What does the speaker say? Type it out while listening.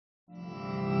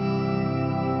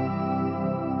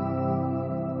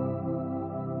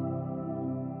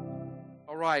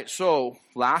right, so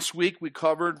last week we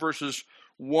covered verses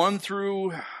 1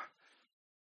 through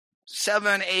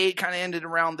 7, 8, kind of ended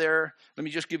around there. Let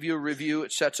me just give you a review.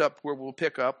 It sets up where we'll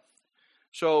pick up.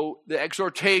 So the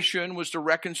exhortation was to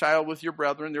reconcile with your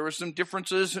brethren. There were some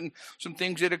differences and some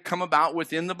things that had come about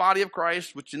within the body of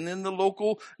Christ, which in the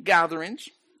local gatherings.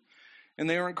 And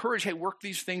they were encouraged, hey, work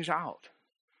these things out.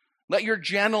 Let your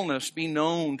gentleness be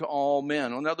known to all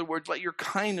men. In other words, let your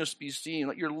kindness be seen.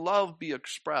 Let your love be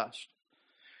expressed.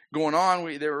 Going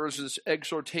on, there was this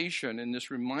exhortation and this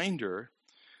reminder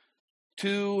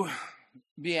to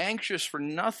be anxious for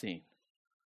nothing,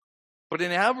 but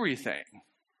in everything,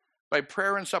 by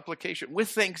prayer and supplication, with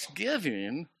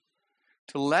thanksgiving,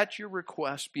 to let your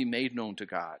requests be made known to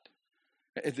God.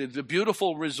 The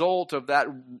beautiful result of that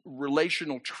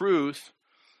relational truth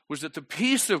was that the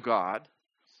peace of God,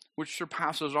 which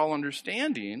surpasses all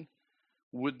understanding,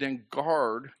 would then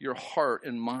guard your heart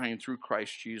and mind through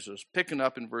Christ Jesus. Picking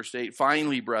up in verse 8,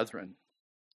 finally, brethren,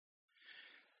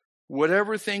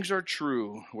 whatever things are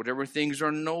true, whatever things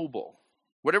are noble,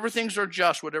 whatever things are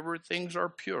just, whatever things are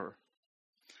pure,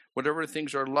 whatever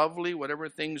things are lovely, whatever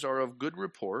things are of good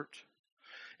report,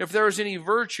 if there is any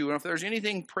virtue and if there is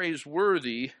anything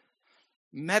praiseworthy,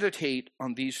 meditate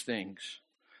on these things.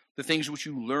 The things which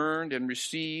you learned and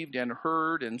received and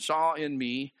heard and saw in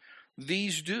me,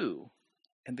 these do,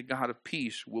 and the God of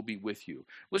peace will be with you.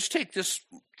 Let's take this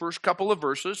first couple of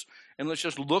verses and let's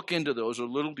just look into those a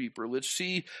little deeper. Let's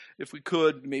see if we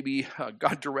could maybe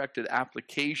God-directed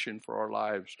application for our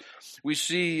lives. We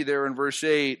see there in verse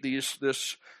 8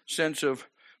 this sense of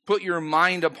put your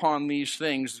mind upon these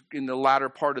things. In the latter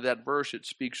part of that verse, it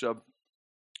speaks of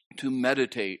to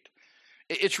meditate.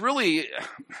 It's really,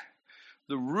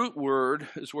 the root word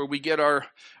is where we get our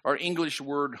English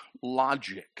word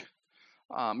logic.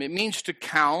 It means to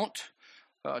count,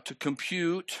 to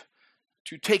compute,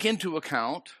 to take into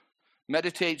account.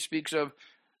 Meditate speaks of,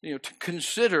 to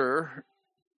consider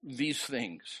these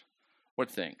things. What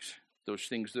things? Those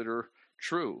things that are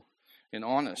true and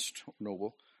honest,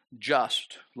 noble,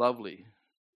 just, lovely,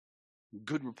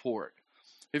 good report.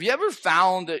 Have you ever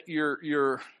found that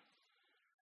your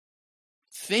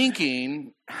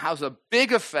thinking has a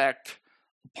big effect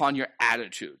upon your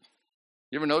attitude?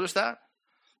 You ever notice that?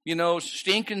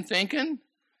 Stinking thinking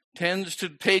tends to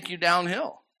take you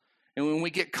downhill. And when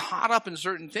we get caught up in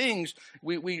certain things,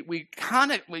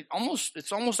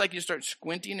 it's almost like you start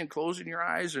squinting and closing your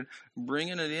eyes and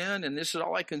bringing it in, and this is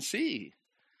all I can see.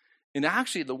 And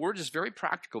actually, the word is very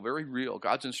practical, very real.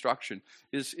 God's instruction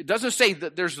it doesn't say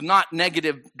that there's not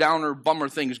negative, downer, bummer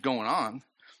things going on.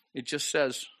 It just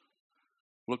says,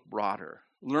 look broader.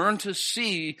 Learn to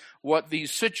see what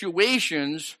these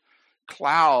situations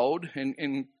cloud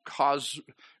and cause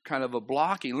kind of a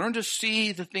blocking. Learn to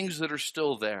see the things that are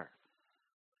still there.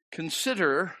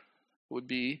 Consider would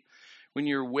be when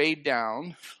you're weighed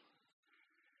down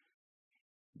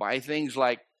by things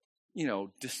like,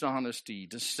 dishonesty,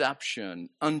 deception,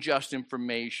 unjust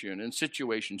information, and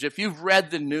situations. If you've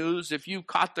read the news, if you've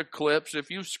caught the clips, if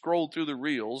you've scrolled through the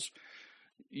reels,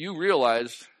 you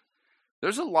realize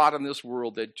there's a lot in this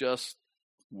world that just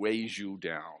weighs you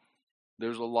down.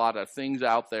 There's a lot of things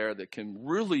out there that can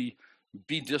really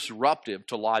be disruptive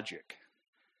to logic.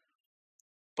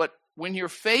 But when you're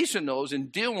facing those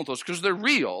and dealing with those, because they're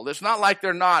real, it's not like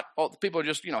they're not, people are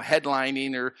just,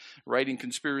 headlining or writing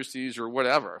conspiracies or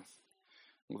whatever.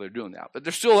 Well, they're doing that. But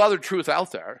there's still other truth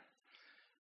out there.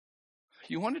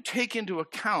 You want to take into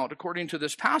account, according to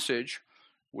this passage,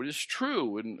 what is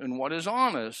true and what is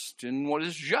honest and what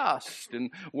is just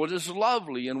and what is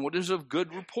lovely and what is of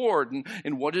good report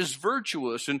and what is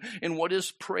virtuous and what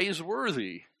is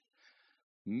praiseworthy.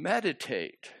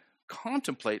 Meditate,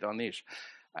 contemplate on these.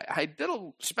 I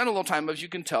spent a little time, as you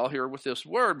can tell here, with this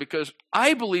word because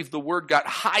I believe the word got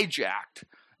hijacked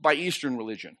by Eastern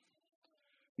religion.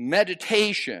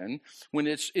 Meditation, when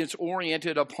it's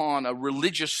oriented upon a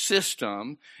religious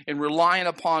system and relying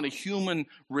upon a human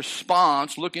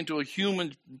response, look into a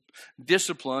human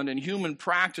discipline and human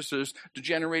practices to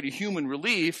generate a human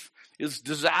relief, is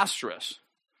disastrous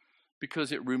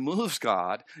because it removes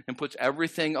God and puts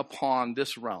everything upon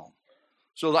this realm.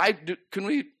 So can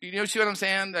we, see what I'm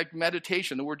saying? Like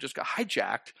meditation, the word just got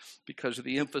hijacked because of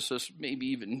the emphasis maybe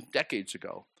even decades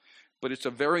ago. But it's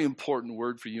a very important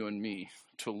word for you and me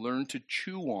to learn to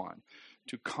chew on,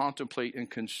 to contemplate and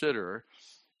consider.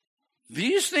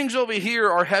 These things over here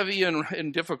are heavy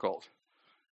and difficult.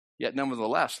 Yet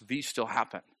nevertheless, these still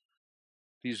happen.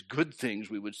 These good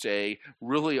things, we would say,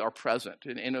 really are present.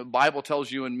 And the Bible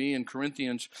tells you and me, and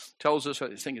Corinthians tells us,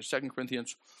 I think it's 2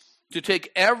 Corinthians, to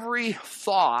take every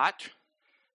thought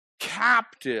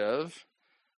captive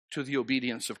to the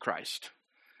obedience of Christ.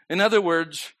 In other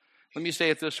words, let me say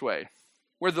it this way.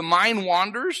 Where the mind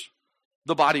wanders,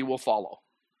 the body will follow.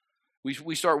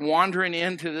 We start wandering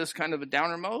into this kind of a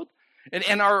downer mode,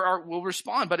 and we'll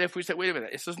respond. But if we say, wait a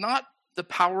minute, this is not the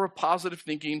power of positive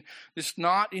thinking. It's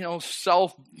not,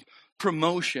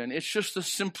 self-promotion. It's just the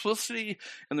simplicity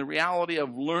and the reality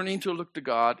of learning to look to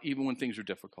God even when things are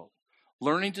difficult.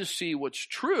 Learning to see what's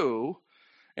true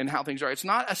and how things are. It's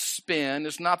not a spin.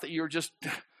 It's not that you're just,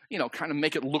 kind of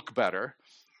make it look better.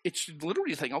 It's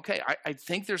literally saying, okay, I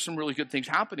think there's some really good things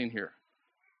happening here.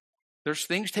 There's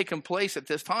things taking place at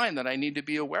this time that I need to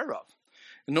be aware of.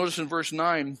 And notice in verse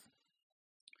 9,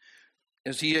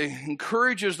 as he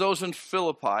encourages those in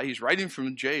Philippi, he's writing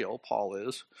from jail, Paul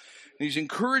is, and he's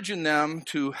encouraging them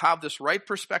to have this right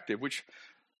perspective, which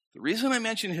the reason I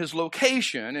mention his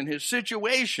location and his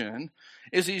situation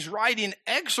is he's writing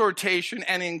exhortation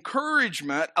and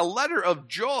encouragement, a letter of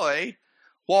joy,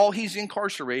 while he's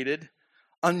incarcerated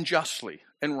unjustly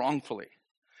and wrongfully.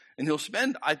 And he'll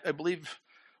spend, I believe,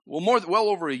 well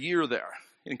over a year there,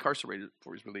 incarcerated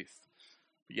for his belief.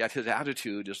 But yet his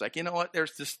attitude is like, you know what,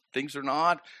 there's this, things are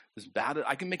not as bad.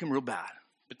 I can make them real bad,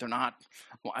 but they're not.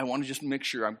 Well, I want to just make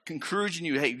sure. I'm encouraging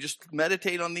you, hey, just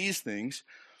meditate on these things.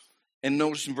 And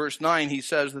notice in verse 9, he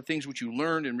says, the things which you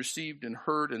learned and received and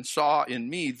heard and saw in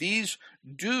me, these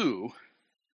do,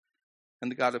 and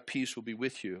the God of peace will be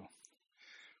with you.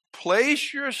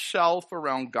 Place yourself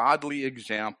around godly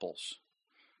examples.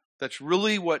 That's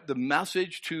really what the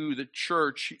message to the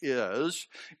church is,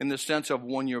 in the sense of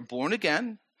when you're born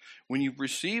again, when you've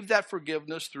received that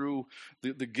forgiveness through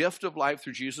the gift of life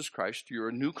through Jesus Christ, you're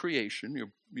a new creation,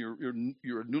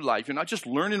 you're a new life. You're not just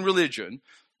learning religion.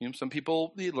 Some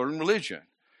people, they learn religion.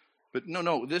 But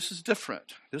no, this is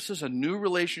different. This is a new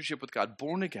relationship with God,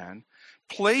 born again.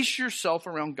 Place yourself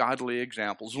around godly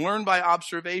examples. Learn by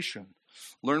observation.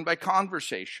 Learn by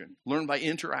conversation. Learn by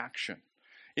interaction.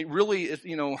 It really is,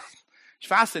 it's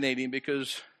fascinating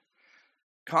because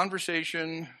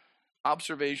conversation,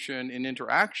 observation, and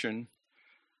interaction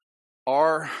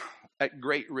are at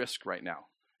great risk right now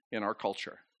in our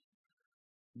culture.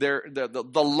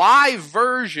 The live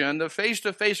version, the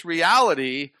face-to-face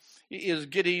reality, is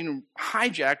getting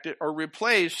hijacked or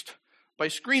replaced by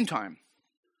screen time,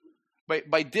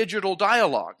 by digital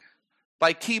dialogue,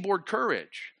 by keyboard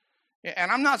courage.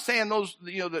 And I'm not saying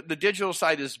the digital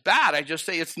side is bad. I just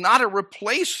say it's not a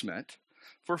replacement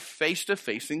for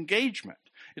face-to-face engagement.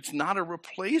 It's not a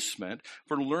replacement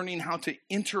for learning how to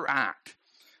interact.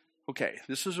 Okay,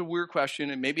 this is a weird question.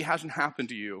 It maybe hasn't happened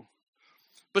to you.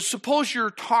 But suppose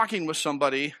you're talking with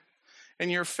somebody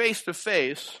and you're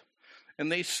face-to-face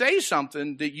and they say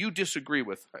something that you disagree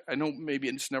with. I know maybe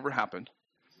it's never happened.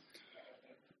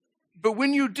 But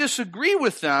when you disagree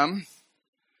with them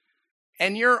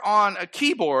and you're on a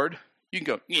keyboard, you can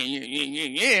go,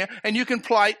 yeah, and you can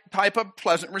type a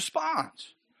pleasant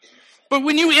response. But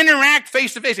when you interact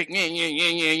face-to-face, like,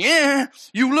 yeah,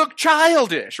 you look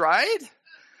childish, right?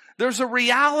 There's a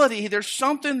reality, there's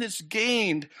something that's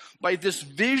gained by this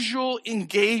visual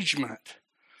engagement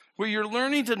where you're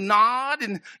learning to nod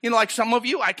and, like some of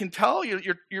you, I can tell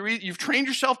you've trained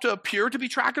yourself to appear to be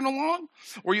tracking along,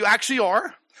 or you actually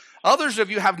are. Others of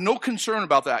you have no concern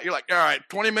about that. You're like, all right,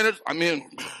 20 minutes, I'm in.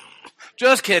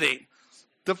 Just kidding.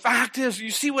 The fact is, you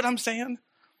see what I'm saying?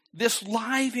 This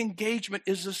live engagement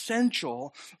is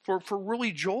essential for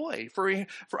really joy, for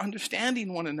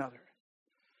understanding one another.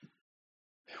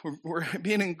 We're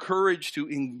being encouraged to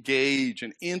engage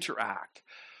and interact.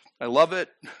 I love it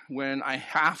when I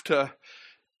have to,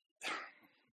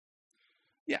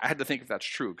 I had to think if that's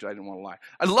true because I didn't want to lie.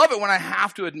 I love it when I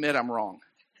have to admit I'm wrong.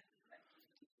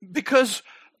 Because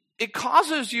it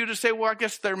causes you to say, well, I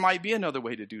guess there might be another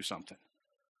way to do something.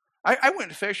 I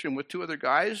went fishing with two other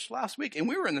guys last week, and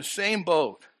we were in the same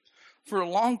boat for a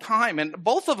long time, and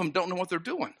both of them don't know what they're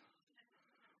doing.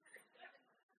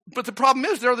 But the problem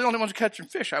is they're the only ones catching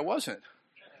fish. I wasn't.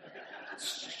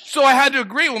 So I had to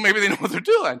agree, well, maybe they know what they're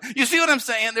doing. You see what I'm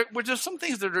saying? There were just some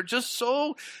things that are just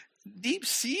so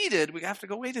deep-seated, we have to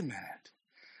go, wait a minute.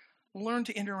 Learn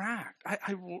to interact.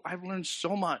 I've learned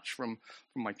so much from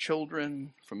my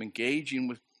children, from engaging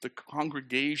with the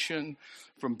congregation,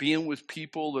 from being with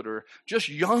people that are just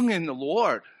young in the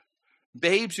Lord.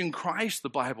 Babes in Christ, the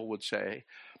Bible would say.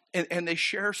 And they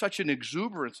share such an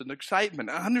exuberance and excitement,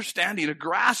 an understanding, a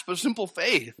grasp of simple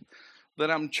faith that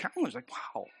I'm challenged. Like,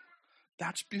 wow,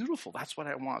 that's beautiful. That's what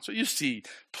I want. So you see,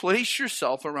 place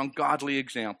yourself around godly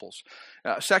examples.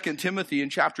 2 Timothy in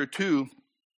chapter 2,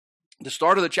 the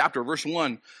start of the chapter, verse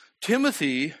 1,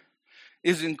 Timothy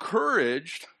is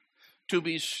encouraged to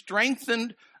be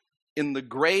strengthened in the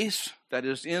grace that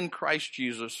is in Christ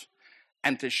Jesus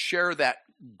and to share that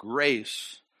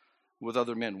grace with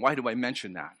other men. Why do I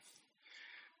mention that?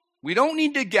 We don't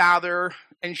need to gather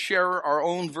and share our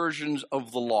own versions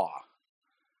of the law.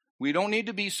 We don't need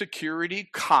to be security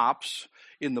cops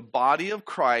in the body of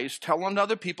Christ telling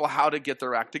other people how to get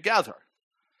their act together.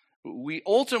 We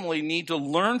ultimately need to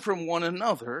learn from one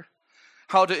another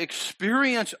how to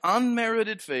experience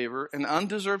unmerited favor and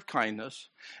undeserved kindness,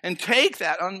 and take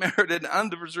that unmerited and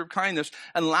undeserved kindness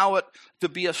and allow it to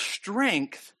be a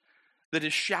strength that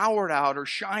is showered out or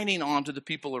shining onto the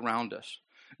people around us.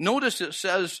 Notice it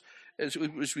says, as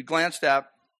we glanced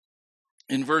at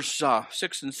in verse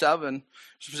 6 and 7,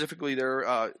 specifically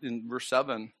there in verse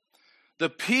 7, the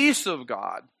peace of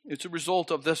God, it's a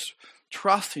result of this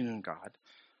trusting in God.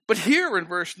 But here in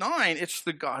verse 9, it's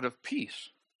the God of peace.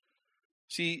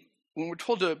 See, when we're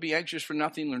told to be anxious for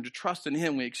nothing, learn to trust in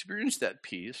him, we experience that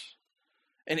peace.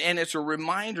 And it's a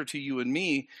reminder to you and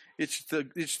me, it's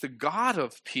the God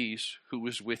of peace who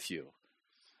is with you.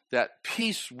 That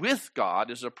peace with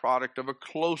God is a product of a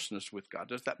closeness with God.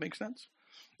 Does that make sense?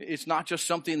 It's not just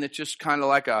something that's just kind of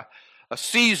like a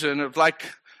season of like,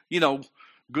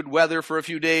 good weather for a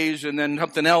few days and then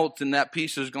something else and that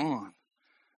peace is gone.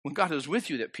 When God is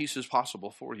with you, that peace is possible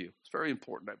for you. It's very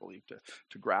important, I believe,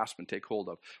 to grasp and take hold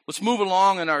of. Let's move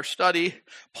along in our study.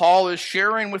 Paul is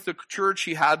sharing with the church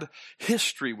he had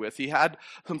history with, he had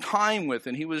some time with,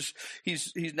 and he's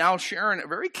now sharing it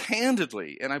very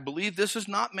candidly. And I believe this is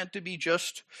not meant to be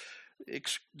just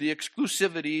the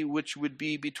exclusivity which would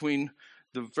be between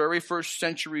the very first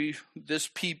century, the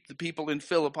people in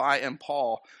Philippi and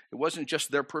Paul. It wasn't just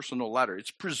their personal letter.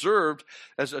 It's preserved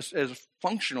as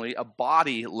functionally a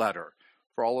body letter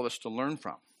for all of us to learn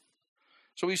from.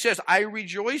 So he says, I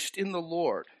rejoiced in the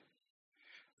Lord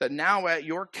that now at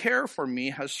your care for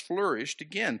me has flourished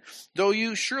again. Though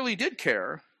you surely did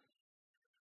care,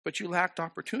 but you lacked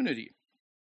opportunity.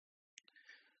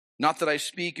 Not that I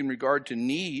speak in regard to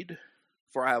need,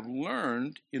 for I have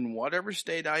learned in whatever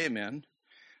state I am in,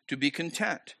 to be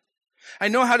content. I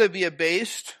know how to be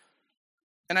abased,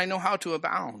 and I know how to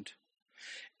abound.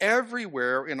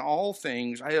 Everywhere in all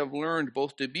things I have learned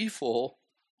both to be full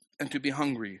and to be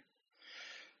hungry,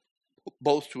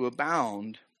 both to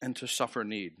abound and to suffer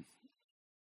need.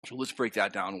 So let's break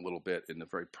that down a little bit in a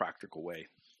very practical way.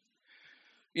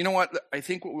 You know what? I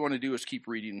think what we want to do is keep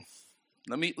reading.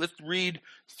 Let's read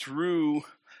through.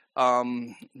 Let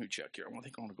me check here. I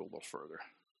think I want to go a little further.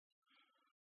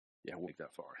 Yeah, we'll make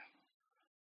that far.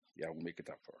 Yeah, we'll make it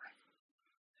that far.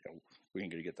 Yeah, we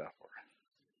ain't going to get that far.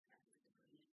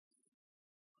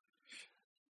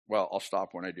 Well, I'll stop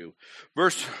when I do.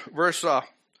 Verse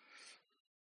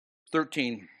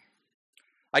 13.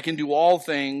 I can do all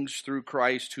things through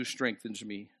Christ who strengthens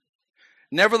me.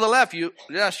 Nevertheless, you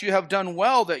have done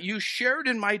well that you shared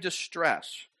in my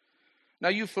distress. Now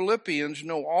you Philippians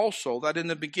know also that in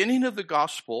the beginning of the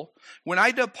gospel, when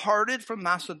I departed from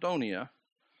Macedonia,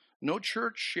 no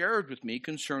church shared with me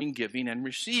concerning giving and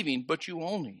receiving, but you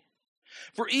only.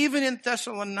 For even in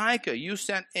Thessalonica you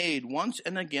sent aid once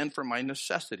and again for my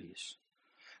necessities.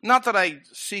 Not that I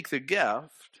seek the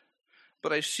gift,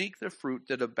 but I seek the fruit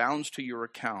that abounds to your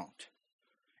account.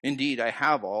 Indeed, I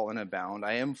have all and abound.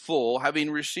 I am full, having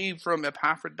received from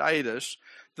Epaphroditus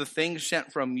the things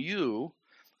sent from you,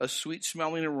 a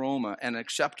sweet-smelling aroma, an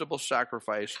acceptable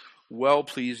sacrifice,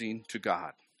 well-pleasing to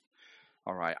God.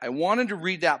 All right, I wanted to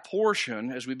read that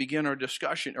portion as we begin our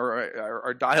discussion, or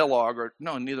our dialogue, or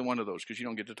no, neither one of those, because you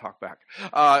don't get to talk back,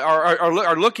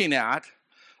 are looking at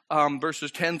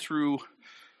verses 10 through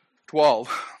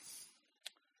 12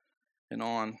 and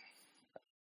on.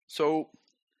 So,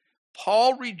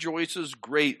 Paul rejoices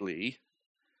greatly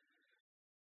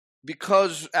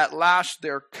because at last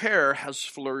their care has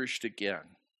flourished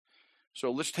again.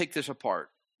 So let's take this apart.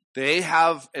 They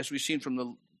have, as we've seen from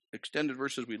the extended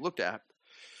verses we looked at,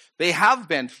 they have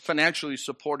been financially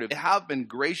supportive. They have been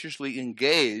graciously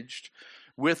engaged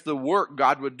with the work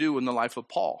God would do in the life of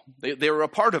Paul. They were a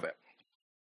part of it.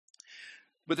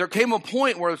 But there came a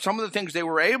point where some of the things they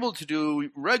were able to do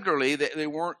regularly, they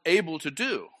weren't able to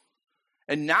do.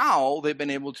 And now they've been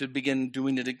able to begin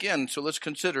doing it again. So let's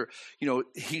consider,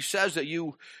 he says that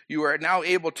you are now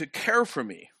able to care for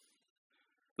me.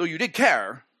 Though you did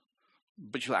care,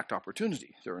 but you lacked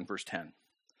opportunity. There in verse 10.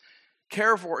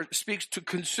 Care for speaks to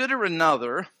consider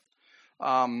another,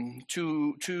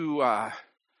 to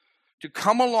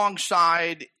come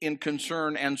alongside in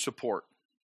concern and support.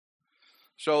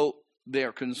 So they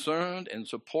are concerned and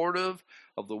supportive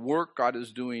of the work God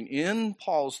is doing in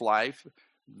Paul's life.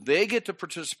 They get to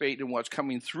participate in what's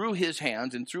coming through his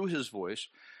hands and through his voice.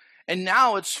 And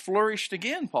now it's flourished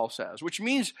again, Paul says, which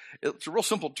means it's a real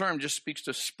simple term, just speaks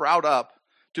to sprout up,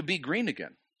 to be green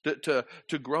again,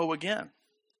 to grow again.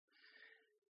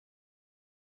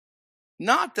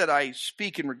 Not that I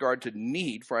speak in regard to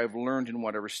need, for I have learned in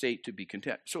whatever state to be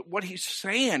content. So what he's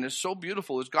saying is so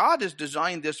beautiful, is God has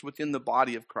designed this within the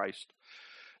body of Christ,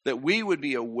 that we would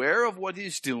be aware of what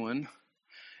he's doing,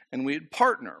 and we'd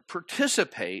partner,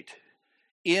 participate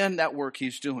in that work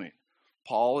he's doing.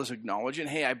 Paul is acknowledging,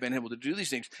 hey, I've been able to do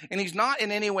these things. And he's not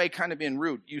in any way kind of being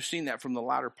rude. You've seen that from the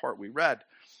latter part we read.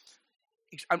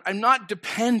 I'm not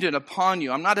dependent upon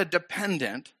you. I'm not a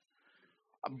dependent,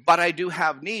 but I do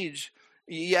have needs.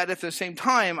 Yet at the same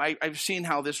time, I've seen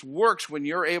how this works when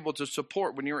you're able to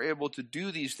support, when you're able to do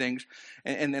these things,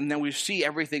 and then we see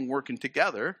everything working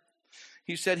together.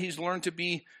 He said he's learned to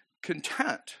be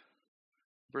content.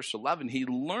 Verse 11, he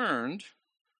learned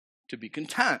to be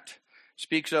content.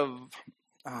 Speaks of,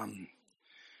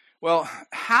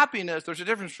 happiness. There's a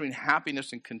difference between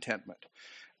happiness and contentment.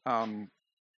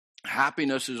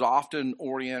 Happiness is often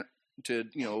oriented,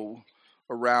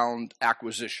 around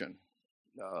acquisition.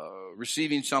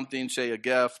 Receiving something, say a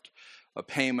gift, a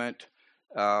payment,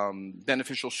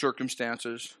 beneficial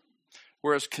circumstances.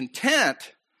 Whereas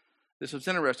content, this is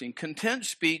interesting, content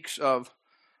speaks of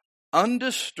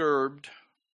undisturbed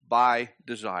by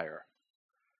desire.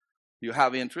 You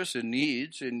have interests and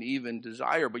needs and even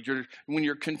desire, but when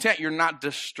you're content, you're not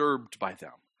disturbed by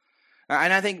them.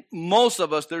 And I think most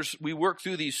of us, we work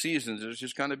through these seasons. It's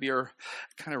just going to be our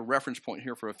kind of reference point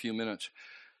here for a few minutes.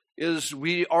 Is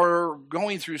we are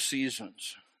going through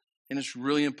seasons, and it's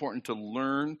really important to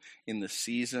learn in the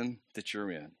season that you're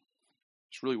in.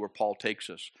 It's really where Paul takes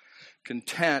us.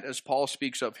 Content, as Paul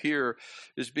speaks of here,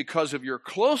 is because of your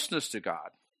closeness to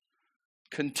God.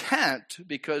 Content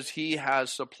because he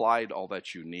has supplied all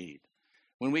that you need.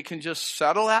 When we can just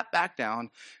settle that back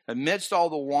down amidst all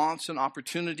the wants and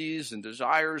opportunities and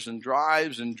desires and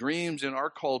drives and dreams in our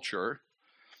culture,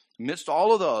 amidst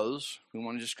all of those, we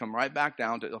want to just come right back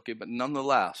down to, okay, but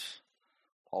nonetheless,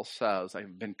 Paul says,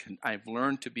 I've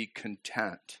learned to be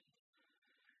content.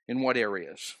 In what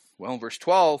areas? Well, in verse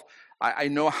 12, I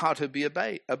know how to be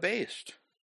abased.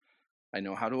 I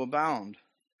know how to abound.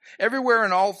 Everywhere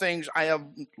in all things I have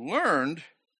learned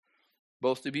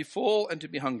both to be full and to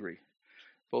be hungry,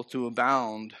 both to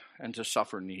abound and to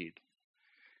suffer need.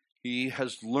 He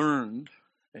has learned,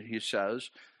 he says,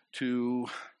 to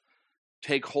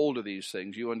take hold of these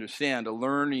things. You understand, a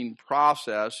learning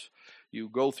process. You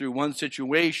go through one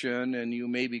situation and you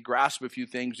maybe grasp a few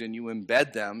things and you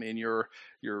embed them in your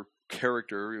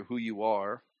character, who you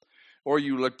are. Or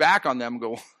you look back on them and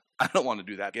go, I don't want to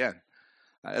do that again.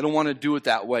 I don't want to do it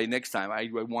that way next time. I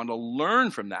want to learn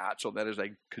from that so that as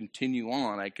I continue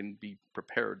on, I can be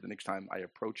prepared the next time I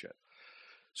approach it.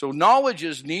 So knowledge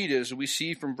is needed, as we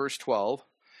see from verse 12,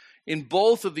 in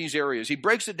both of these areas. He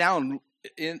breaks it down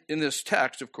in this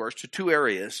text, of course, to two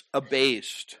areas.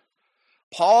 Abased.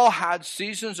 Paul had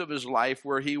seasons of his life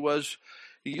where he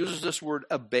uses this word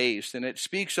abased, and it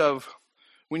speaks of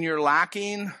when you're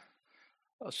lacking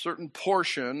a certain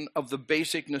portion of the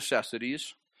basic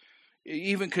necessities. It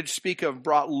even could speak of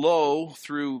brought low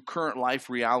through current life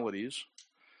realities.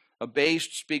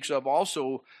 Abased speaks of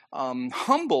also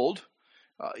humbled,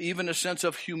 even a sense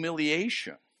of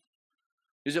humiliation.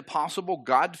 Is it possible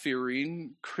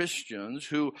God-fearing Christians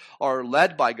who are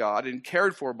led by God and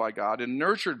cared for by God and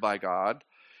nurtured by God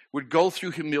would go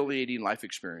through humiliating life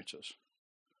experiences?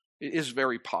 It is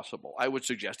very possible. I would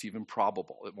suggest even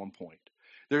probable at one point.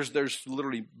 There's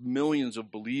literally millions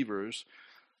of believers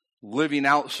living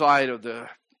outside of the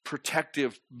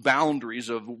protective boundaries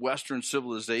of Western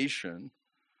civilization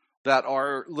that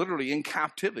are literally in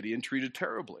captivity and treated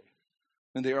terribly.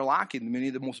 And they are lacking many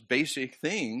of the most basic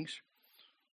things.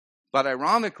 But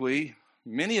ironically,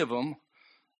 many of them,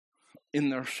 in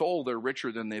their soul, they're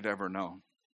richer than they've ever known.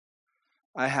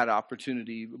 I had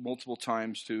opportunity multiple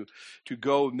times to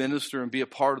go minister and be a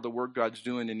part of the work God's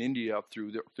doing in India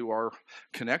through our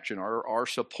connection, our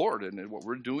support, and what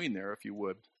we're doing there, if you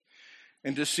would.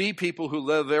 And to see people who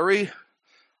live very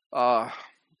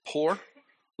poor,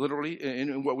 literally,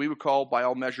 in what we would call, by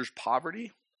all measures,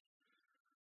 poverty.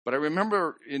 But I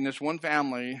remember in this one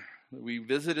family, we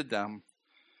visited them.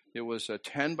 It was a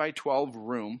 10 by 12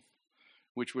 room,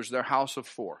 which was their house of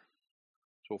 4.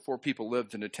 So 4 people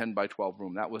lived in a 10 by 12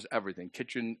 room. That was everything,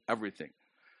 kitchen, everything.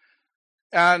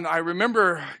 And I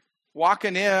remember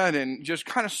walking in and just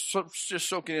kind of just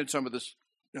soaking in some of this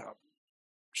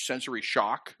sensory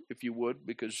shock, if you would,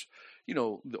 because,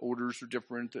 the odors are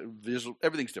different,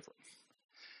 everything's different.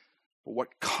 But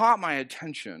what caught my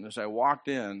attention as I walked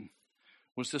in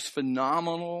was this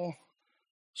phenomenal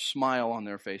smile on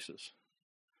their faces.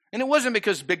 And it wasn't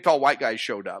because big, tall, white guys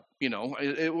showed up.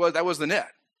 That wasn't it.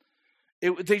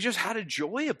 They just had a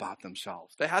joy about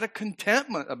themselves. They had a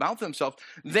contentment about themselves.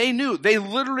 They knew. They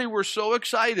literally were so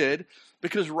excited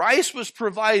because rice was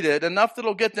provided, enough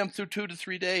that'll get them through 2 to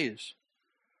 3 days.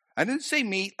 I didn't say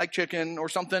meat like chicken or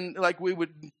something like we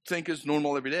would think is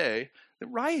normal every day. The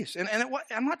rice.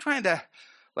 I'm not trying to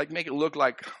make it look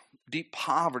like deep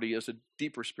poverty is a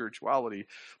deeper spirituality.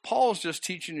 Paul's just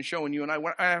teaching and showing you, and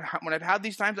when I've had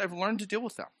these times, I've learned to deal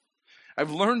with them.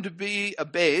 I've learned to be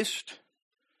abased,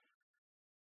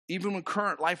 even when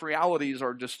current life realities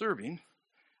are disturbing.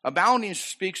 Abounding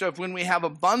speaks of when we have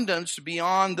abundance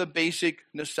beyond the basic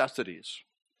necessities.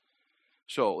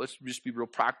 So let's just be real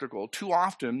practical. Too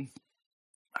often,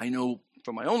 I know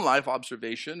from my own life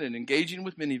observation and engaging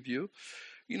with many of you,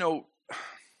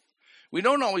 we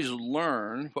don't always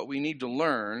learn what we need to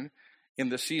learn in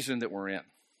the season that we're in.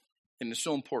 And it's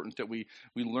so important that we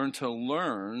learn to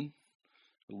learn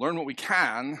what we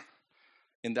can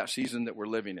in that season that we're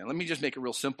living in. Let me just make it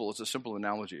real simple. It's a simple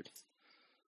analogy.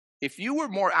 If you were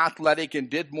more athletic and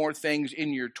did more things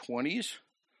in your 20s,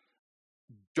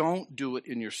 don't do it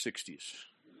in your 60s.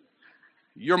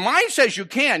 Your mind says you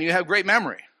can. You have great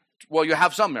memory. Well, you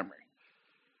have some memory.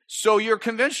 So you're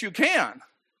convinced you can.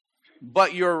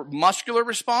 But your muscular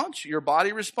response, your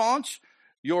body response,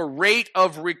 your rate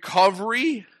of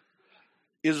recovery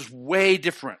is way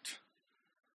different.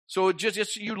 So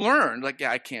it's you learn,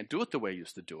 I can't do it the way I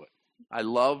used to do it.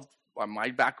 My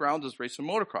background is racing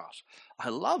motocross. I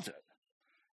loved it.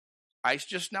 I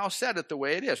just now said it the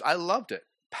way it is. I loved it.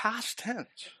 Past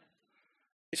tense.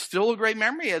 It's still a great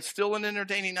memory. It's still an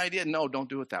entertaining idea. No, don't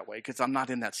do it that way because I'm not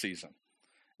in that season.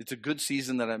 It's a good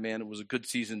season that I'm in. It was a good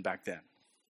season back then.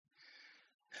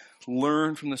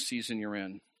 Learn from the season you're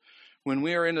in. When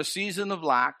we are in a season of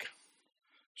lack,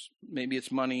 maybe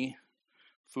it's money,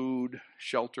 food,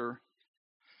 shelter,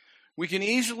 we can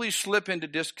easily slip into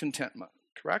discontentment,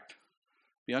 correct?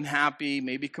 Be unhappy,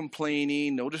 maybe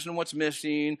complaining, noticing what's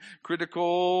missing,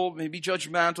 critical, maybe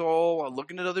judgmental,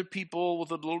 looking at other people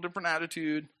with a little different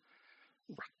attitude,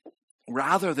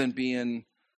 rather than being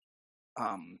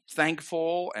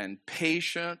thankful and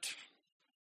patient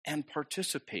and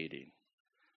participating.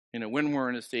 When we're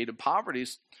in a state of poverty,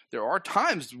 there are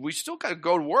times we still got to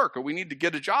go to work or we need to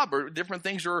get a job or different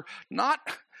things are not,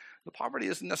 the poverty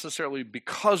isn't necessarily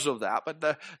because of that, but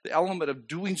the element of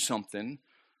doing something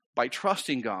by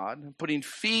trusting God, putting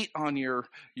feet on your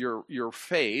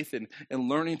faith and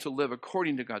learning to live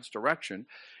according to God's direction,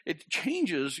 it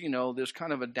changes, this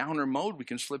kind of a downer mode we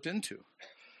can slip into.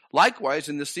 Likewise,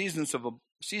 in the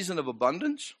season of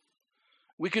abundance,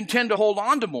 we can tend to hold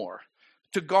on to more,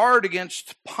 to guard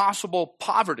against possible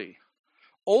poverty,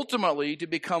 ultimately to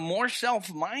become more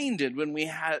self-minded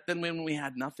than when we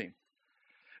had nothing.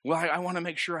 Well, I want to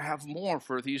make sure I have more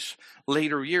for these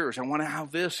later years. I want to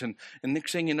have this, and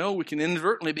next thing you know, we can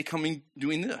inadvertently be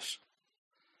doing this.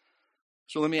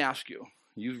 So let me ask you.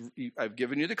 I've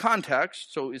given you the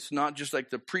context, so it's not just like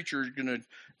the preacher's going to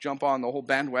jump on the whole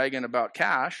bandwagon about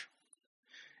cash.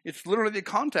 It's literally the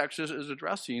context is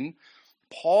addressing.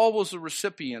 Paul was the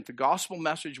recipient. The gospel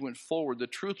message went forward. The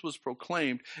truth was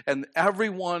proclaimed, and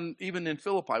everyone, even in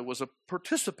Philippi, was a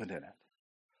participant in it.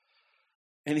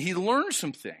 And he learned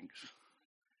some things.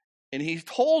 And he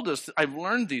told us, I've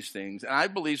learned these things. And I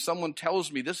believe someone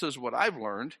tells me this is what I've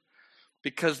learned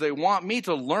because they want me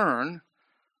to learn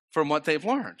from what they've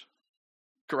learned.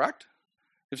 Correct?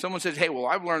 If someone says, hey, well,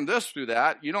 I've learned this through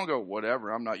that, you don't go,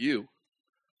 whatever, I'm not you.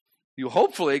 You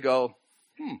hopefully go,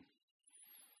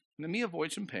 let me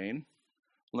avoid some pain,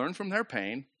 learn from their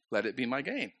pain, let it be my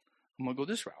gain. I'm going to go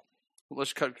this route. Well,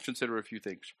 let's consider a few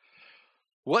things.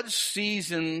 What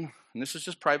season, and this is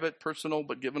just private, personal,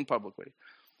 but given publicly,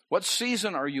 what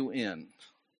season are you in?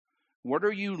 What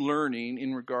are you learning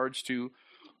in regards to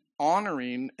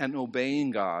honoring and obeying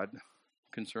God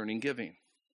concerning giving?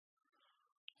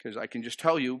 Because I can just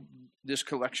tell you, this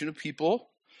collection of people,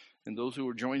 and those who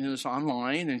are joining us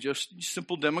online, and just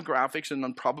simple demographics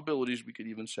and probabilities, we could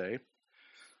even say,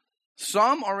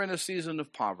 some are in a season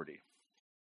of poverty.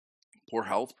 Poor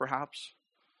health, perhaps,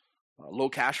 low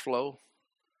cash flow,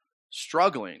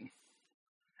 struggling,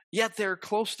 yet they're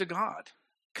close to God,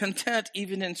 content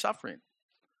even in suffering,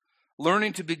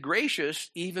 learning to be gracious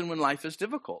even when life is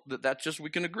difficult. That's just, we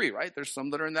can agree, right? There's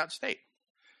some that are in that state.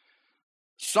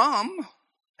 Some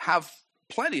have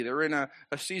plenty. They're in a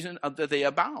season that they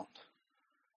abound.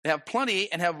 They have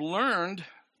plenty and have learned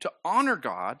to honor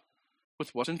God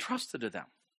with what's entrusted to them.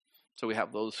 So we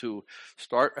have those who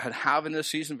have in this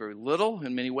season very little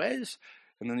in many ways.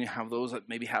 And then you have those that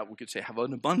maybe have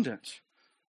an abundance.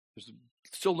 There's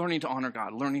Still learning to honor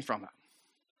God, learning from it.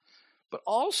 But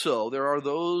also, there are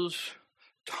those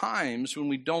times when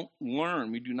we don't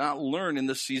learn. We do not learn in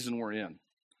the season we're in.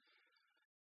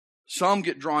 Some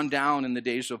get drawn down in the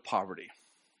days of poverty.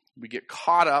 We get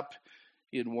caught up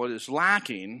in what is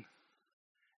lacking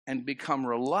and become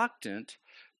reluctant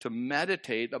to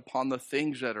meditate upon the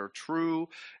things that are true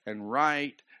and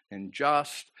right and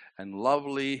just and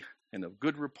lovely and of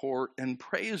good report and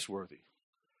praiseworthy.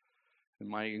 And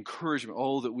my encouragement,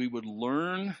 that we would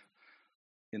learn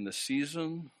in the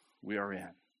season we are in.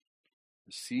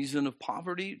 The season of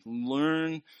poverty,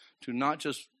 learn to not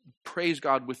just praise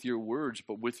God with your words,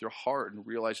 but with your heart and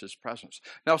realize His presence.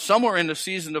 Now, some are in the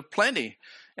season of plenty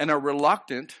and are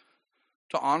reluctant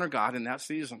to honor God in that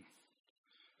season.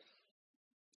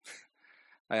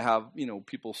 I have,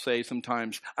 people say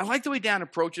sometimes, I like the way Dan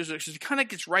approaches it because it kind of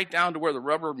gets right down to where the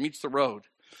rubber meets the road.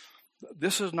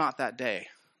 This is not that day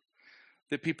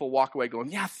that people walk away going,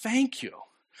 yeah, thank you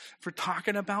for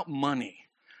talking about money.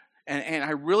 And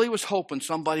I really was hoping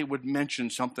somebody would mention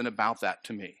something about that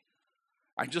to me.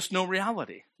 I just know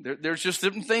reality. There's just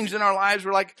different things in our lives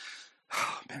we're like,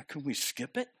 oh, man, can we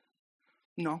skip it?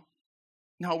 No,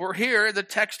 we're here. The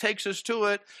text takes us to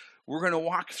it. We're going to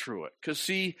walk through it. Because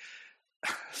see,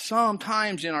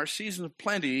 sometimes in our season of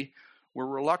plenty, we're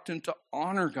reluctant to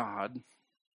honor God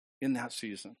in that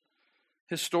season.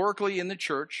 Historically in the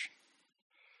church,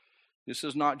 this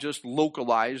is not just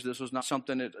localized. This is not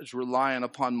something that is relying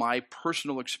upon my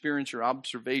personal experience or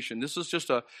observation. This is it's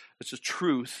a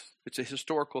truth. It's a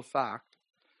historical fact.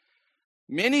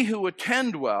 Many who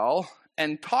attend well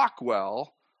and talk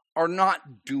well are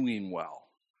not doing well.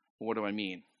 What do I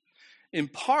mean? In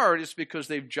part, it's because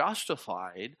they've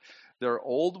justified their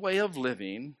old way of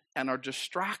living and are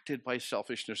distracted by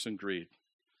selfishness and greed.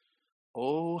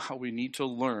 Oh, how we need to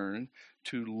learn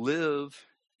to live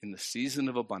in the season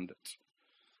of abundance.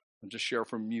 I'll just share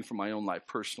from my own life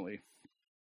personally.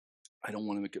 I don't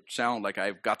want to make it sound like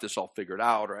I've got this all figured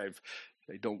out or I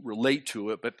don't relate to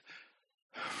it, but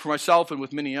for myself and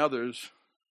with many others,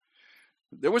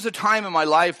 there was a time in my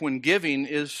life when giving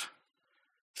is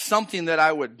something that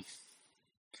I would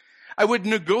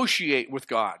negotiate with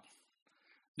God.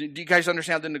 Do you guys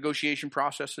understand the negotiation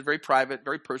process? It's very private,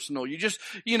 very personal. You just,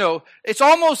 it's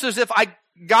almost as if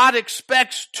God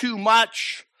expects too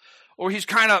much, or he's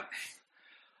a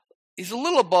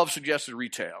little above suggested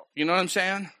retail. You know what I'm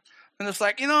saying? And it's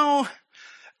like,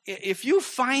 if you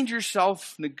find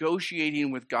yourself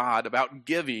negotiating with God about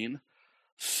giving,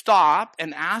 stop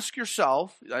and ask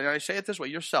yourself, I say it this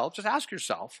way, just ask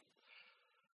yourself,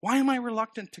 why am I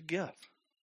reluctant to give?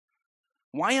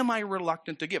 Why am I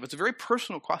reluctant to give? It's a very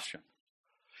personal question.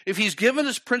 If he's given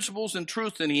us principles and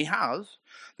truth, and he has,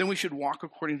 then we should walk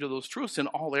according to those truths in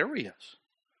all areas.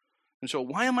 And so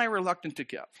why am I reluctant to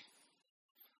give?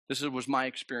 This was my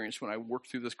experience when I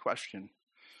worked through this question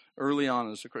early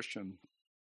on as a Christian.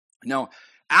 Now,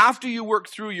 after you work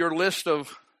through your list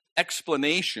of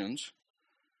explanations,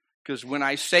 because when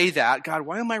I say that, God,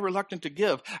 why am I reluctant to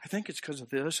give? I think it's because of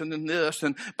this and then this,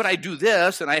 but I do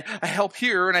this and I help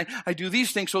here and I do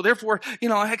these things. So therefore,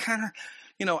 I kind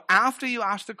of, after you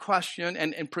ask the question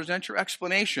and present your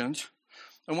explanations,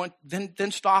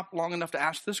 then stop long enough to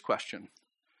ask this question.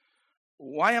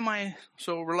 Why am I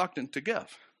so reluctant to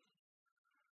give?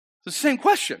 It's the same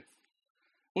question.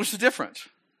 What's the difference?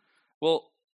 Well,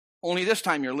 only this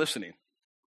time you're listening.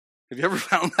 Have you ever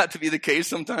found that to be the case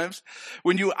sometimes?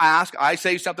 When you ask, I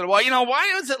say something, well,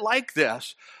 why is it like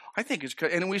this? I think it's,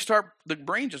 and then we start, the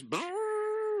brain just,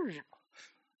 or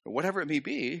whatever it may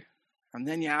be, and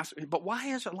then you ask, but why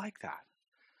is it like that?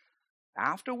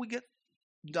 After we get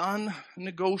done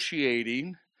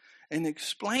negotiating and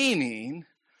explaining,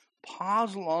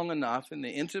 pause long enough in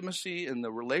the intimacy and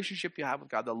the relationship you have with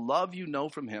God, the love you know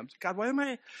from him. God, why am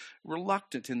I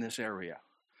reluctant in this area?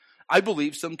 I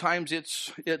believe sometimes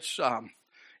it's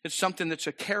something that's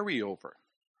a carryover.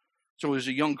 So as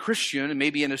a young Christian, and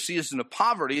maybe in a season of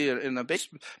poverty, in a base,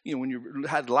 when you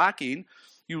had lacking,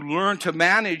 you learn to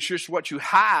manage just what you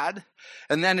had,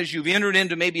 and then as you've entered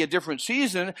into maybe a different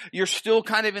season, you're still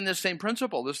kind of in the same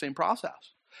principle, the same process.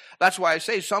 That's why I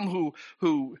say some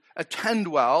who attend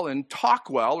well and talk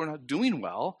well are not doing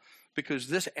well, because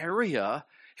this area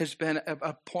has been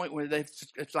a point where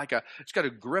it's got a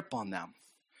grip on them.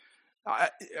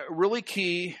 Really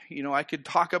key, I could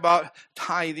talk about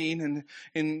tithing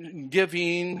and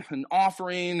giving and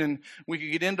offering, and we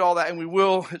could get into all that, and we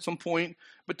will at some point.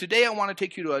 But today I want to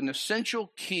take you to an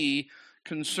essential key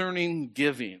concerning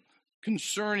giving,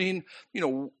 concerning,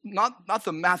 not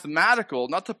the mathematical,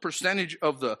 not the percentage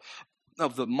of the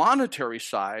monetary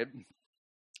side,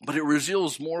 but it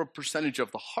reveals more percentage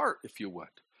of the heart, if you would.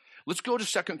 Let's go to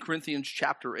 2 Corinthians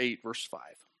chapter 8, verse 5.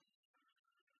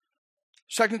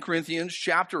 2 Corinthians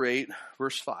chapter 8,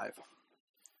 verse 5.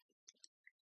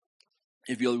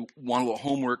 If you want a little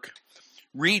homework,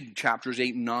 read chapters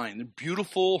 8 and 9. The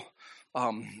beautiful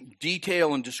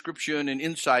detail and description and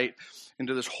insight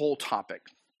into this whole topic.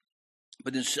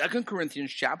 But in 2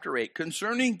 Corinthians chapter 8,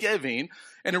 concerning giving,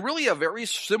 and really a very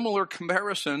similar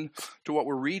comparison to what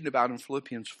we're reading about in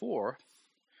Philippians 4,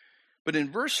 but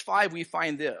in verse 5 we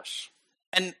find this,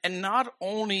 and not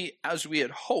only as we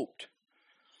had hoped,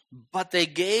 but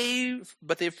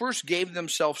they first gave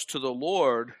themselves to the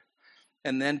Lord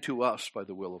and then to us by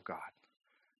the will of God.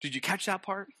 Did you catch that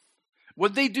part? What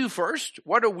did they do first?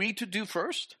 What are we to do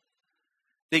first?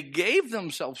 They gave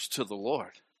themselves to the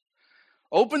Lord.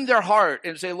 Opened their heart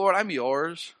and say, Lord, I'm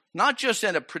yours. Not just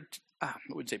in I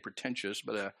wouldn't say pretentious,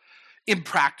 but a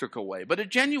impractical way, but a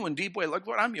genuine, deep way. Like,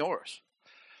 Lord, I'm yours.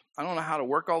 I don't know how to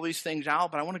work all these things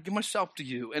out, but I want to give myself to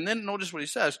you. And then notice what he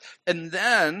says. And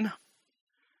then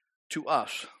to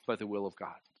us by the will of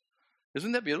God.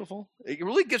 Isn't that beautiful? It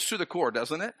really gets to the core,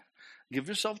 doesn't it? Give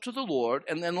yourself to the Lord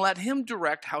and then let him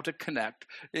direct how to connect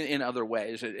in other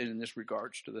ways in this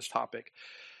regards to this topic.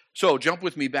 So jump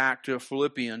with me back to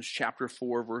Philippians chapter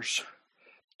 4, verse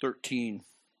 13.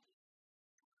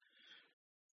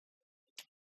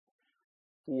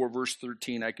 4 verse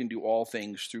 13, I can do all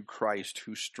things through Christ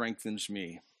who strengthens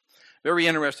me. Very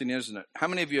interesting, isn't it? How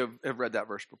many of you have read that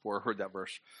verse before, heard that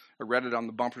verse? I read it on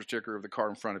the bumper sticker of the car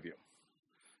in front of you.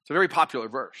 It's a very popular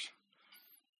verse.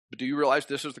 But do you realize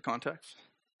this is the context?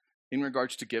 In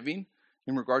regards to giving,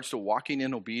 in regards to walking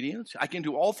in obedience, I can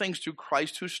do all things through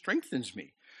Christ who strengthens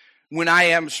me. When I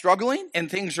am struggling and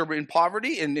things are in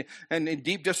poverty and in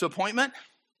deep disappointment,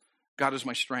 God is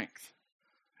my strength.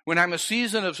 When I'm a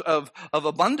season of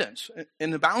abundance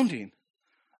and abounding,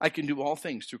 I can do all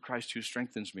things through Christ who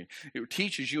strengthens me. It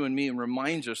teaches you and me and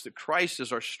reminds us that Christ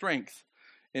is our strength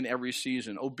in every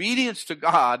season. Obedience to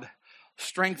God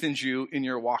strengthens you in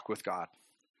your walk with God.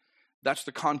 That's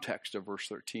the context of verse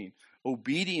 13.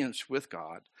 Obedience with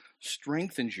God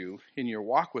strengthens you in your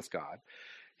walk with God.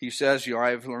 He says,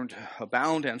 I have learned to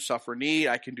abound and suffer need.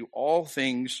 I can do all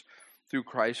things through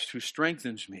Christ who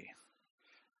strengthens me.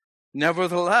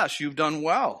 Nevertheless, you've done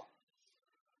well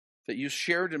that you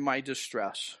shared in my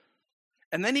distress.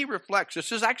 And then he reflects.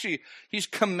 This is actually, he's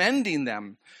commending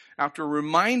them after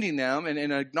reminding them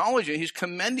and acknowledging. He's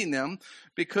commending them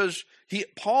because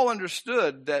Paul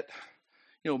understood that,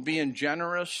 being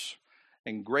generous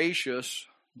and gracious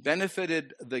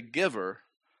benefited the giver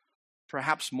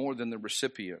perhaps more than the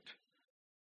recipient.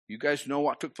 You guys know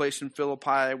what took place in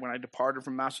Philippi when I departed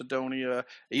from Macedonia,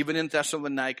 even in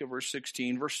Thessalonica, verse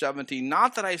 16, verse 17.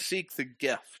 Not that I seek the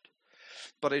gift,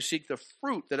 but I seek the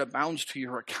fruit that abounds to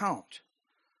your account.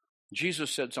 Jesus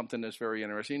said something that's very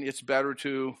interesting. It's better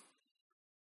to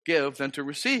give than to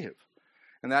receive.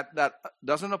 And that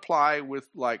doesn't apply with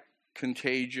like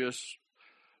contagious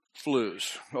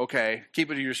flus. Okay,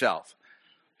 keep it to yourself.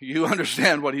 You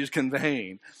understand what he's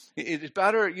conveying. It's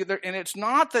better, and it's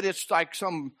not that it's like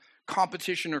some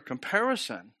competition or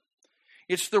comparison.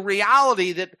 It's the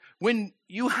reality that when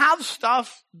you have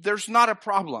stuff, there's not a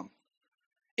problem.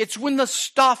 It's when the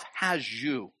stuff has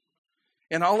you.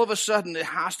 And all of a sudden, it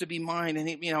has to be mine.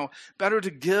 And, better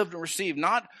to give than receive.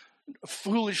 Not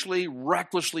foolishly,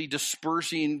 recklessly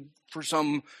dispersing for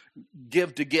some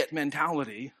give-to-get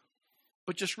mentality.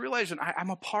 But just realizing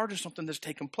I'm a part of something that's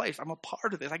taken place. I'm a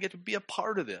part of this. I get to be a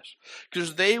part of this.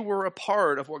 Because they were a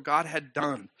part of what God had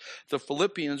done. The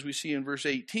Philippians, we see in verse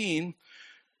 18,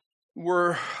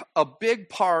 were a big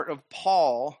part of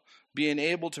Paul being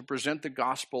able to present the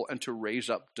gospel and to raise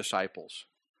up disciples.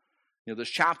 This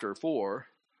chapter 4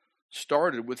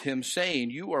 started with him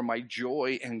saying, you are my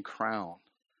joy and crown.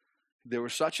 There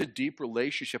was such a deep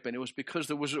relationship, and it was because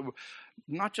there was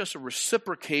not just a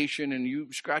reciprocation, and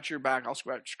you scratch your back, I'll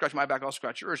scratch my back, I'll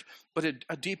scratch yours, but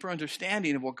a deeper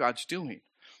understanding of what God's doing.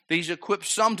 That he's equipped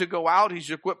some to go out,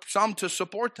 he's equipped some to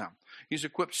support them. He's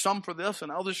equipped some for this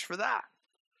and others for that.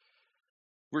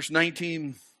 Verse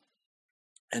 19,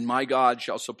 and my God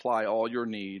shall supply all your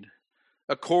need,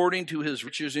 according to his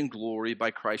riches in glory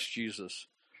by Christ Jesus.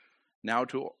 Now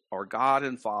to our God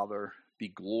and Father be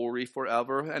glory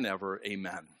forever and ever.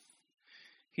 Amen.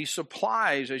 He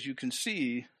supplies, as you can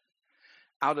see,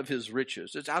 out of his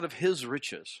riches. It's out of his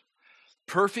riches.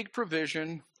 Perfect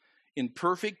provision in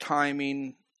perfect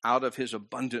timing out of his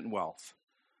abundant wealth.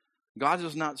 God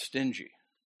is not stingy.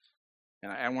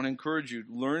 And I want to encourage you,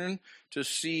 learn to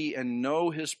see and know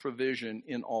his provision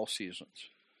in all seasons.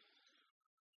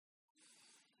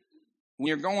 when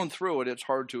you're going through it, it's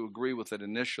hard to agree with it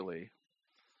initially.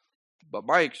 But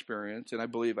my experience, and I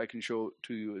believe I can show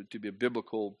to you to be a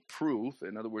biblical proof,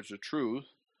 in other words, the truth,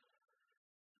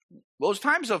 those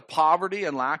times of poverty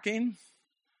and lacking,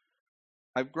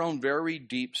 I've grown very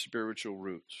deep spiritual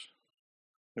roots.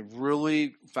 I've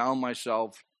really found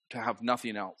myself to have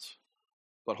nothing else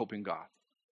but hope in God.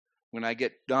 When I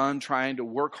get done trying to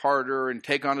work harder and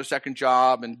take on a second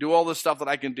job and do all the stuff that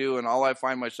I can do, and all I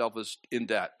find myself is in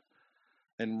debt.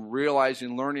 And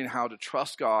realizing, learning how to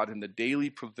trust God in the daily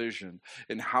provision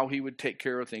and how he would take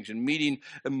care of things, and meeting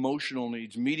emotional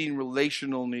needs, meeting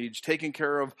relational needs, taking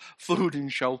care of food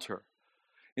and shelter.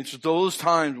 It's those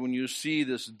times when you see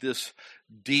this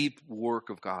deep work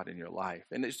of God in your life.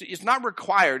 And it's not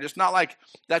required. It's not like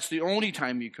that's the only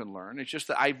time you can learn. It's just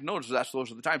that I've noticed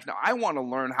those are the times. Now, I want to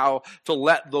learn how to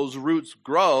let those roots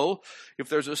grow. If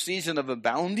there's a season of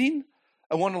abounding,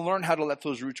 I want to learn how to let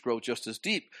those roots grow just as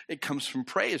deep. It comes from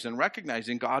praise and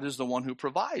recognizing God is the one who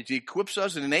provides. He equips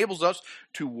us and enables us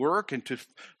to work and to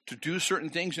do certain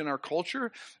things in our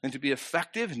culture and to be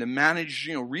effective and to manage,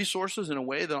 resources in a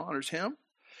way that honors him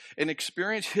and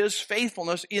experience his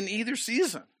faithfulness in either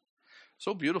season.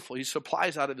 So beautiful. He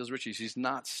supplies out of his riches. He's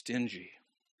not stingy.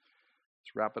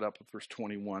 Let's wrap it up with verse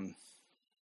 21.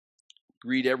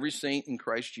 Greet every saint in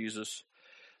Christ Jesus.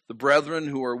 The brethren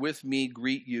who are with me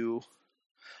greet you.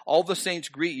 All the saints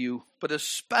greet you, but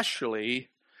especially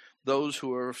those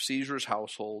who are of Caesar's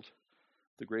household.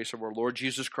 The grace of our Lord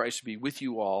Jesus Christ be with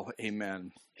you all.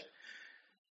 Amen.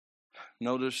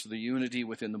 Notice the unity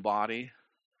within the body.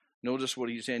 Notice what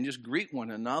he's saying. Just greet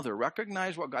one another.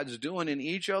 Recognize what God's doing in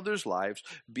each other's lives.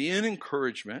 Be an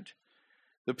encouragement.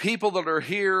 The people that are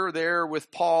here, there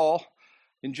with Paul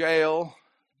in jail,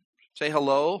 say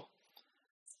hello.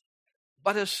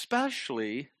 But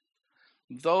especially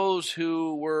those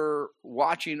who were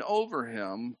watching over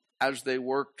him as they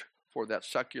worked for that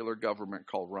secular government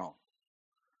called Rome.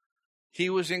 He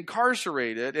was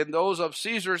incarcerated, and those of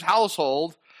Caesar's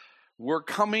household were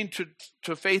coming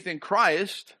to faith in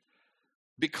Christ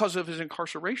because of his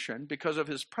incarceration, because of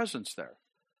his presence there.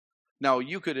 Now,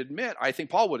 you could admit, I think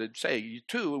Paul would say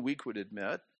too, and we could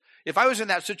admit, if I was in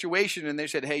that situation and they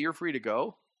said, hey, you're free to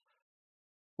go,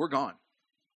 we're gone.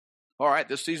 All right,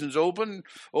 this season's over.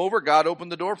 God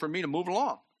opened the door for me to move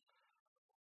along.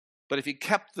 But if he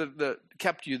kept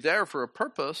you there for a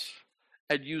purpose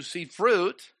and you see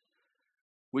fruit,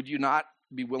 would you not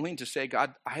be willing to say,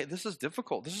 God, this is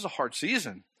difficult. This is a hard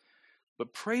season.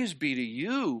 But praise be to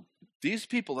you, these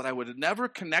people that I would have never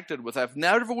connected with, I've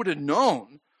never would have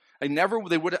known. I never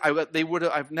would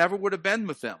have been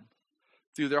with them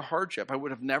through their hardship. I would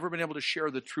have never been able to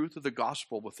share the truth of the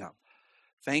gospel with them.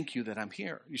 Thank you that I'm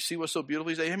here. You see what's so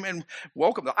beautiful? He said, "Man,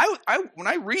 welcome." When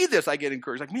I read this, I get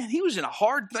encouraged. Like, man, he was in a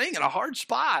hard thing, in a hard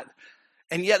spot.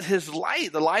 And yet his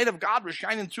light, the light of God was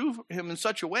shining through him in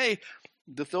such a way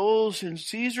that those in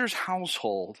Caesar's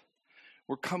household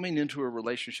were coming into a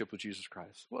relationship with Jesus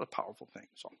Christ. What a powerful thing.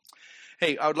 So,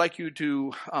 hey, I would like you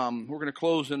to, we're going to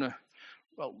close in a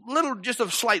little, just a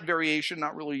slight variation,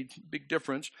 not really big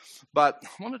difference, but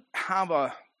I want to have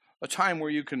a time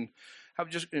where you can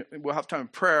we'll have time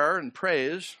of prayer and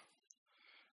praise,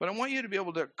 but I want you to be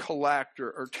able to collect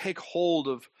or take hold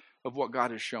of what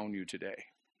God has shown you today.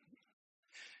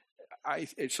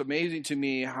 It's amazing to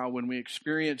me how when we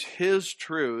experience his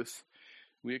truth,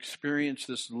 we experience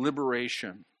this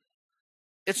liberation.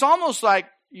 It's almost like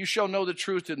you shall know the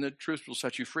truth and the truth will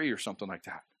set you free or something like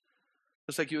that.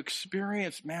 It's like you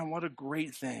experience, man, what a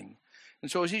great thing.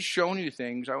 And so as he's shown you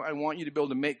things, I want you to be able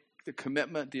to make the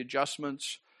commitment, the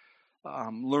adjustments,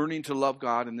 learning to love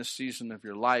God in this season of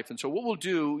your life. And so what we'll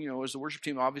do, as the worship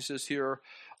team obviously is here,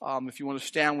 if you want to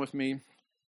stand with me,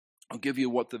 I'll give you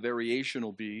what the variation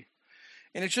will be.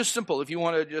 And it's just simple. If you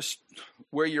want to just,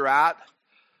 where you're at,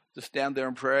 just stand there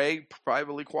and pray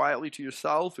privately, quietly to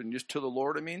yourself and just to the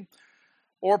Lord,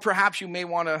 Or perhaps you may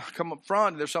want to come up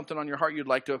front and there's something on your heart you'd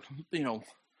like to,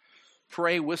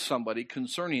 pray with somebody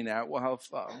concerning that. We'll have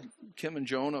Kim and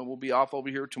Jonah will be off over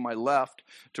here to my left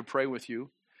to pray with you.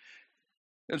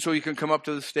 And so you can come up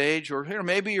to the stage, or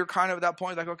maybe you're kind of at that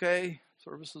point like, okay,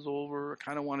 service is over. I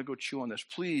kind of want to go chew on this.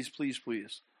 Please, please,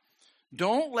 please.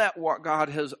 Don't let what God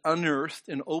has unearthed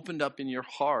and opened up in your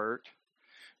heart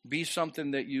be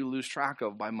something that you lose track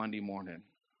of by Monday morning.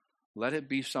 Let it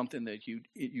be something that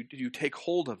you take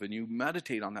hold of and you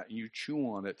meditate on that and you chew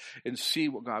on it and see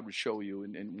what God would show you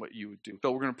and what you would do.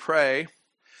 So we're going to pray.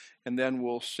 And then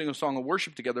we'll sing a song of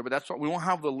worship together. But that's what we won't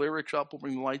have the lyrics up. We'll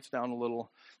bring the lights down a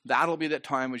little. That'll be that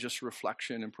time of just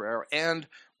reflection and prayer and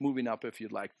moving up if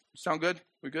you'd like. Sound good?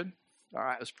 We good? All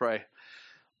right, let's pray.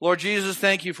 Lord Jesus,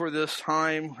 thank you for this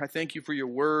time. I thank you for your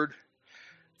word.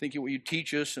 Thank you what you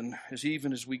teach us, and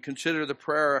even as we consider the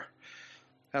prayer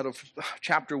out of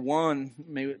chapter 1,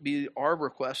 may it be our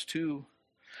request too,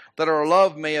 that our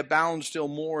love may abound still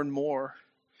more and more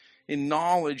in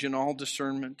knowledge and all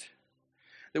discernment,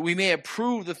 that we may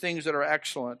approve the things that are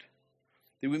excellent,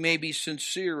 that we may be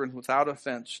sincere and without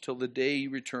offense till the day you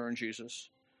return, Jesus.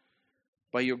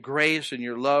 By your grace and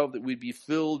your love, that we'd be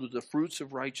filled with the fruits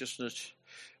of righteousness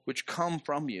which come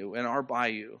from you and are by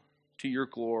you, to your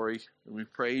glory, and we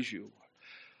praise you.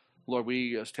 Lord,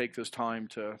 we just take this time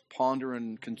to ponder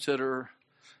and consider,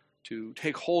 to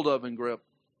take hold of and grip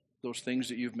those things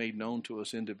that you've made known to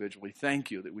us individually. Thank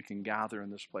you that we can gather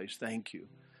in this place. Thank you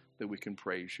that we can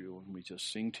praise you, and we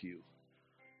just sing to you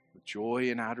with joy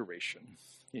and adoration.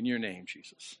 In your name,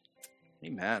 Jesus.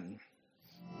 Amen.